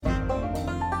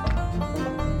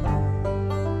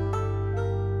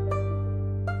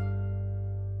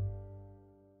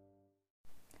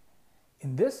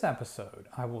this episode,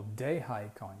 I will day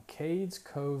hike on Cades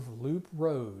Cove Loop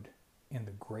Road in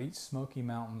the Great Smoky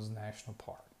Mountains National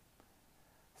Park.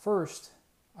 First,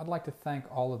 I'd like to thank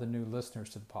all of the new listeners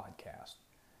to the podcast.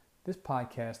 This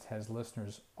podcast has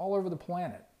listeners all over the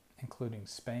planet, including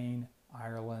Spain,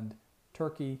 Ireland,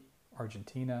 Turkey,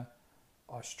 Argentina,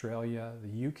 Australia,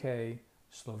 the UK,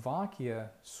 Slovakia,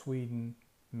 Sweden,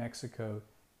 Mexico,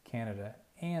 Canada,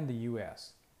 and the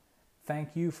US.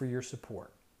 Thank you for your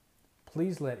support.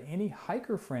 Please let any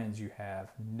hiker friends you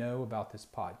have know about this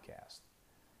podcast.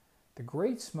 The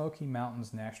Great Smoky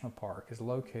Mountains National Park is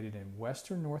located in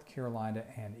western North Carolina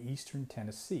and eastern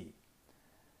Tennessee.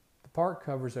 The park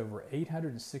covers over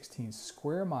 816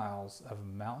 square miles of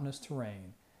mountainous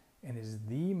terrain and is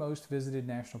the most visited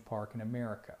national park in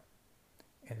America.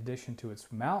 In addition to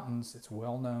its mountains, it's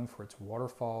well known for its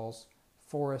waterfalls,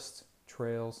 forests,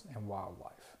 trails, and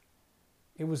wildlife.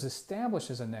 It was established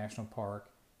as a national park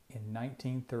in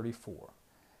 1934.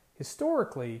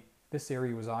 Historically, this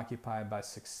area was occupied by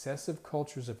successive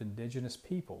cultures of indigenous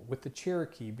people, with the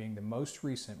Cherokee being the most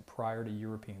recent prior to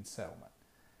European settlement.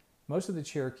 Most of the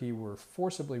Cherokee were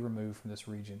forcibly removed from this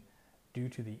region due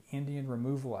to the Indian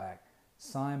Removal Act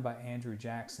signed by Andrew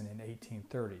Jackson in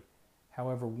 1830.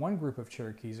 However, one group of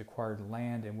Cherokees acquired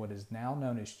land in what is now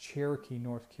known as Cherokee,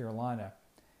 North Carolina,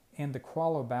 and the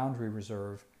Qualla Boundary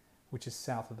Reserve, which is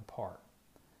south of the park.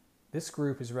 This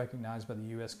group is recognized by the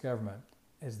U.S. government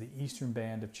as the Eastern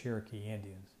Band of Cherokee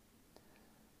Indians.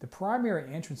 The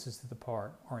primary entrances to the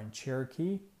park are in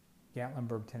Cherokee,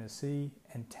 Gatlinburg, Tennessee,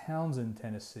 and Townsend,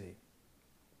 Tennessee.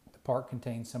 The park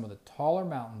contains some of the taller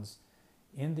mountains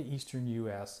in the eastern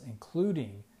U.S.,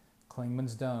 including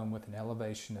Clingman's Dome with an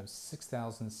elevation of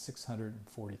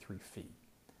 6,643 feet.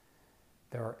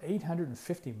 There are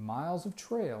 850 miles of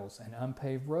trails and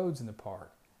unpaved roads in the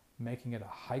park, making it a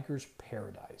hiker's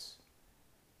paradise.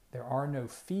 There are no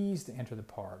fees to enter the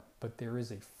park, but there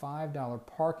is a $5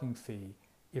 parking fee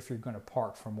if you're going to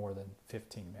park for more than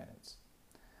 15 minutes.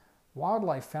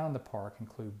 Wildlife found in the park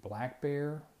include black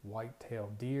bear,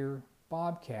 white-tailed deer,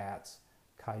 bobcats,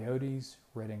 coyotes,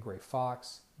 red and gray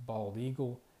fox, bald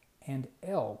eagle, and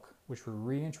elk, which were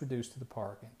reintroduced to the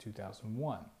park in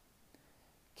 2001.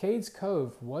 Cades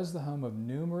Cove was the home of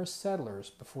numerous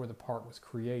settlers before the park was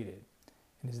created,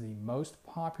 and is the most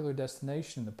popular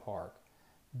destination in the park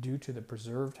due to the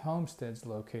preserved homesteads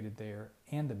located there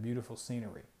and the beautiful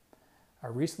scenery. I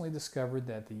recently discovered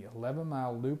that the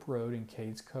 11-mile loop road in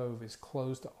Cades Cove is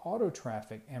closed to auto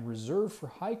traffic and reserved for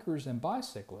hikers and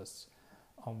bicyclists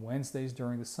on Wednesdays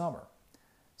during the summer.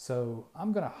 So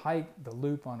I'm going to hike the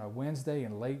loop on a Wednesday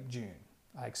in late June.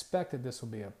 I expect that this will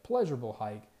be a pleasurable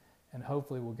hike, and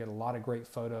hopefully we'll get a lot of great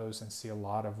photos and see a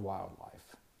lot of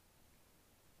wildlife.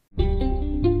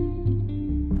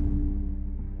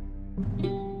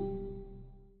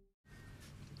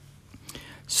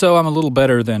 So I'm a little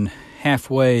better than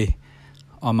halfway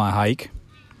on my hike.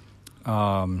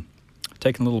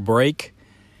 Taking a little break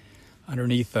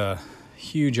underneath a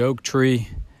huge oak tree,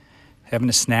 having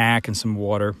a snack and some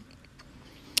water.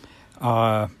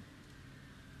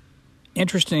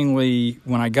 Interestingly,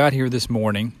 when I got here this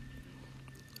morning,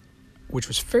 which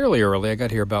was fairly early, I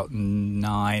got here about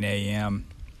 9 a.m.,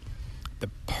 the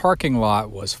parking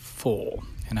lot was full,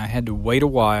 and I had to wait a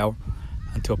while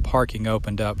until parking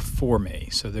opened up for me.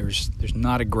 So there's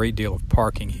not a great deal of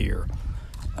parking here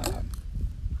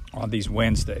on these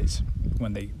Wednesdays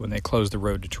when they close the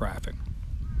road to traffic.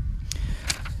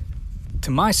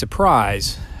 To my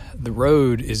surprise, the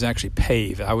road is actually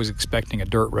paved. I was expecting a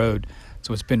dirt road,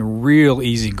 so it's been real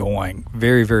easy going,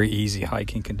 very, very easy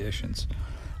hiking conditions.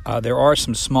 There are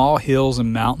some small hills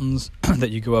and mountains that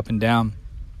you go up and down,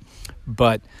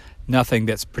 but nothing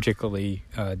that's particularly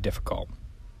difficult.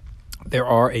 There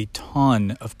are a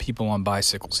ton of people on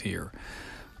bicycles here,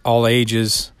 all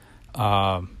ages,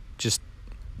 just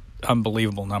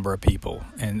unbelievable number of people,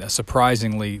 and a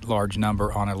surprisingly large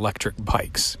number on electric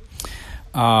bikes.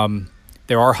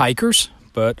 There are hikers,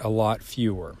 but a lot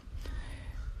fewer.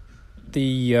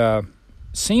 The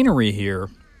scenery here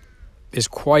is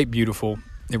quite beautiful.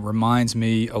 It reminds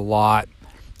me a lot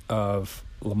of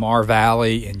Lamar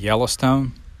Valley in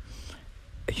Yellowstone.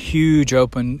 Huge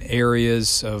open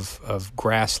areas of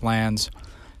grasslands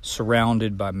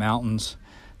surrounded by mountains.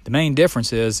 The main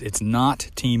difference is it's not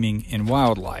teeming in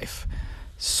wildlife.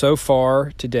 So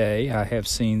far today, I have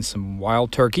seen some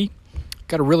wild turkey.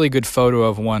 Got a really good photo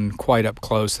of one quite up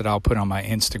close that I'll put on my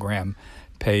Instagram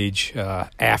page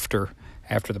after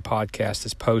the podcast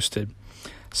is posted.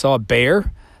 Saw a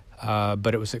bear,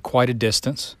 but it was at quite a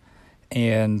distance,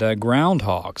 and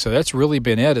groundhog. So that's really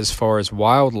been it as far as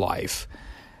wildlife.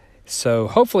 So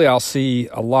hopefully I'll see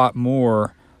a lot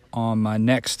more on my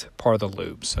next part of the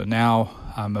loop. So now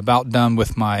I'm about done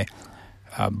with my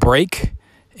break,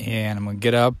 and I'm going to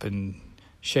get up and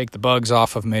shake the bugs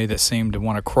off of me that seem to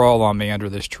want to crawl on me under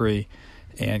this tree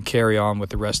and carry on with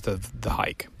the rest of the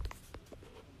hike.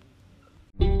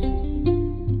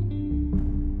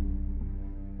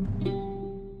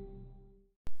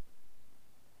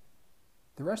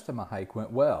 The rest of my hike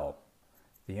went well.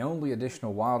 The only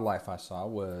additional wildlife I saw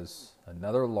was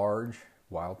another large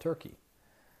wild turkey.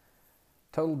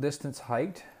 Total distance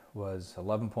hiked was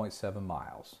 11.7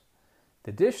 miles.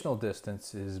 The additional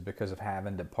distance is because of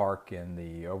having to park in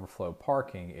the overflow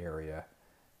parking area,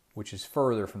 which is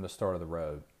further from the start of the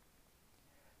road.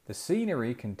 The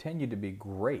scenery continued to be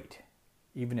great,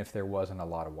 even if there wasn't a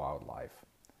lot of wildlife.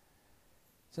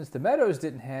 Since the meadows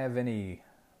didn't have any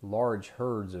large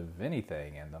herds of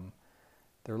anything in them,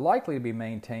 they're likely to be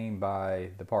maintained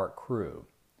by the park crew.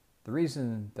 The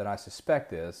reason that I suspect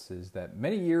this is that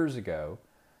many years ago,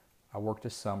 I worked a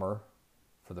summer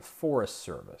for the Forest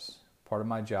Service. Part of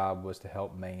my job was to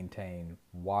help maintain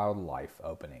wildlife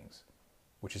openings,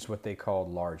 which is what they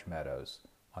called large meadows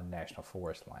on national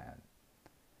forest land.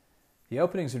 The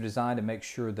openings are designed to make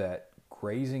sure that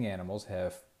grazing animals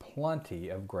have plenty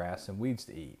of grass and weeds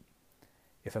to eat.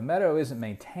 If a meadow isn't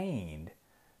maintained,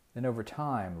 then over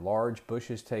time, large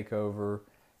bushes take over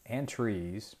and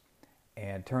trees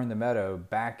and turn the meadow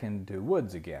back into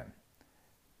woods again.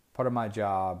 Part of my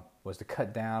job was to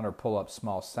cut down or pull up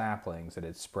small saplings that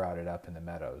had sprouted up in the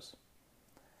meadows.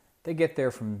 They get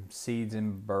there from seeds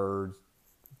and bird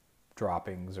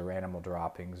droppings or animal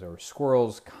droppings or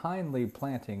squirrels kindly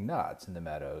planting nuts in the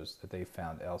meadows that they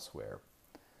found elsewhere.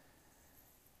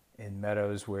 In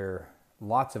meadows where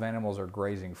lots of animals are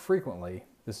grazing frequently,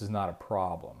 this is not a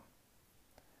problem.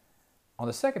 On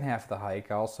the second half of the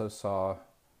hike, I also saw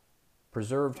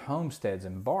preserved homesteads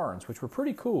and barns, which were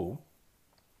pretty cool.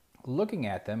 Looking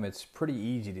at them, it's pretty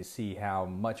easy to see how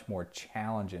much more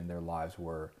challenging their lives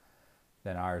were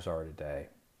than ours are today.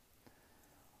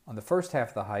 On the first half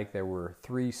of the hike, there were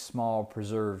 3 small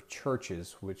preserved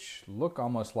churches, which look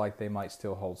almost like they might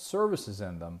still hold services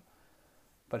in them,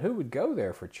 but who would go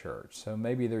there for church? So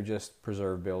maybe they're just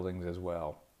preserved buildings as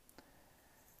well.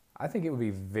 I think it would be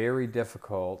very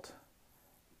difficult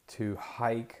to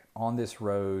hike on this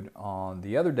road on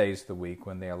the other days of the week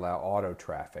when they allow auto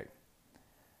traffic.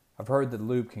 I've heard the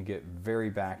loop can get very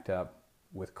backed up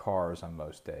with cars on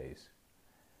most days.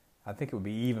 I think it would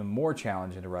be even more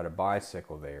challenging to ride a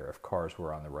bicycle there if cars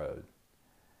were on the road.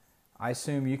 I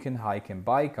assume you can hike and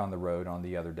bike on the road on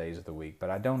the other days of the week, but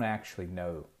I don't actually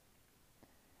know.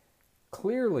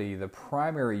 Clearly, the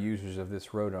primary users of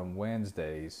this road on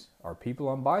Wednesdays are people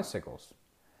on bicycles.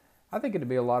 I think it'd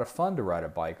be a lot of fun to ride a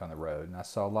bike on the road, and I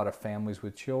saw a lot of families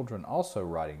with children also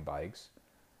riding bikes,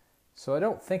 so I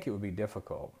don't think it would be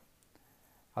difficult.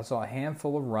 I saw a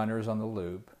handful of runners on the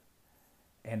loop,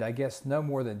 and I guess no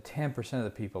more than 10% of the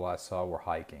people I saw were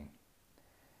hiking.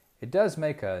 It does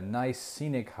make a nice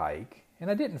scenic hike, and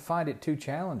I didn't find it too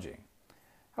challenging.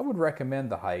 I would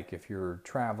recommend the hike if you're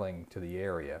traveling to the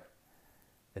area.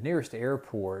 The nearest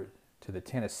airport to the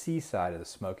Tennessee side of the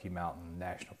Smoky Mountain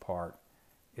National Park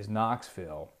is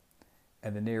Knoxville,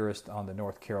 and the nearest on the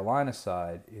North Carolina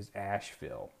side is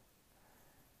Asheville.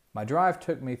 My drive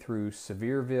took me through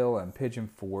Sevierville and Pigeon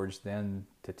Forge, then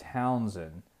to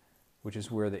Townsend, which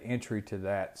is where the entry to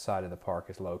that side of the park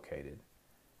is located.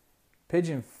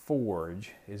 Pigeon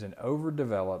Forge is an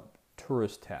overdeveloped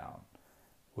tourist town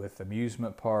with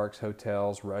amusement parks,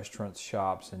 hotels, restaurants,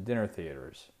 shops, and dinner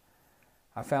theaters.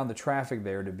 I found the traffic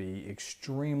there to be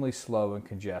extremely slow and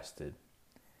congested.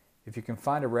 If you can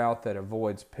find a route that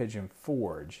avoids Pigeon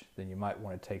Forge, then you might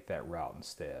want to take that route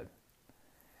instead.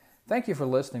 Thank you for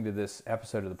listening to this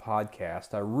episode of the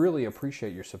podcast. I really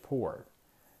appreciate your support.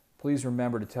 Please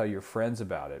remember to tell your friends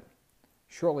about it.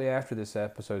 Shortly after this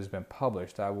episode has been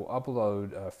published, I will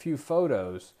upload a few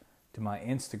photos to my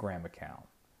Instagram account.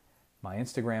 My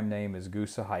Instagram name is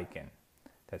Goosa Hikin.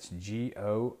 That's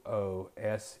GOOSEAHIKIN.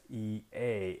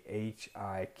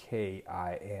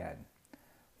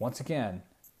 Once again,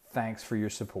 thanks for your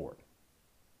support.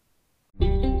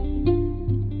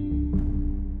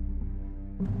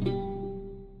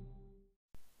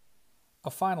 A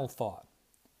final thought.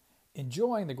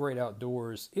 Enjoying the great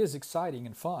outdoors is exciting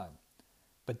and fun,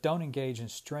 but don't engage in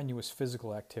strenuous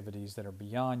physical activities that are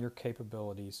beyond your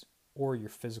capabilities or your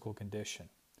physical condition.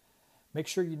 Make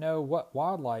sure you know what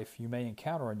wildlife you may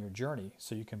encounter on your journey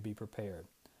so you can be prepared.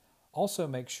 Also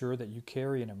make sure that you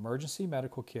carry an emergency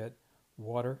medical kit,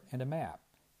 water, and a map,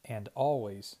 and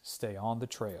always stay on the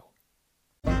trail.